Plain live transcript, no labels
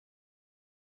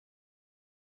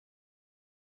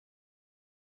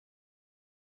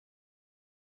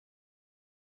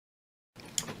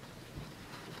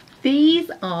These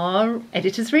are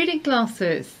Editor's Reading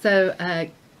Glasses, so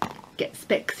get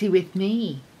spexy with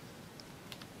me.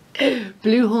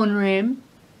 Blue horn rim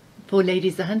for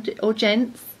ladies or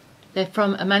gents. They're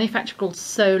from a manufacturer called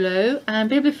Solo,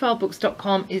 and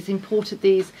bibliophilebooks.com is imported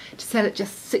these to sell at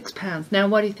just £6. Now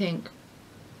what do you think?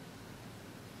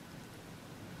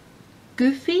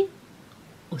 Goofy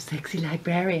or sexy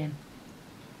librarian?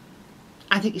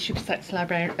 I think you should be sexy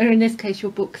librarian, or in this case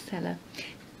your bookseller.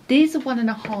 These are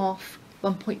 1.5,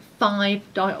 1.5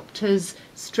 diopters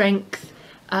strength,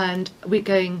 and we're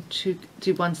going to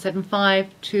do 1.75,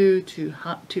 2,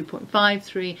 2.5,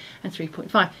 3 and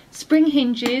 3.5. Spring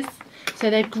hinges, so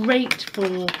they're great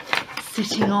for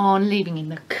sitting on, leaving in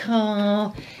the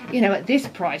car. You know, at this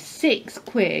price,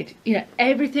 £6, you know,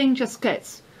 everything just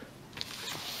gets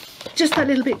just that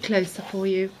little bit closer for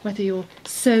you, whether you're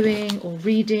sewing or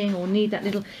reading or need that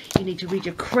little, you need to read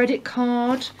your credit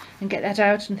card and get that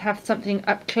out and have something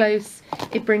up close.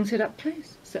 It brings it up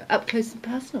close, so up close and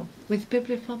personal with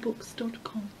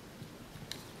bibliophilebooks.com.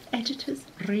 Editor's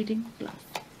Reading Glasses.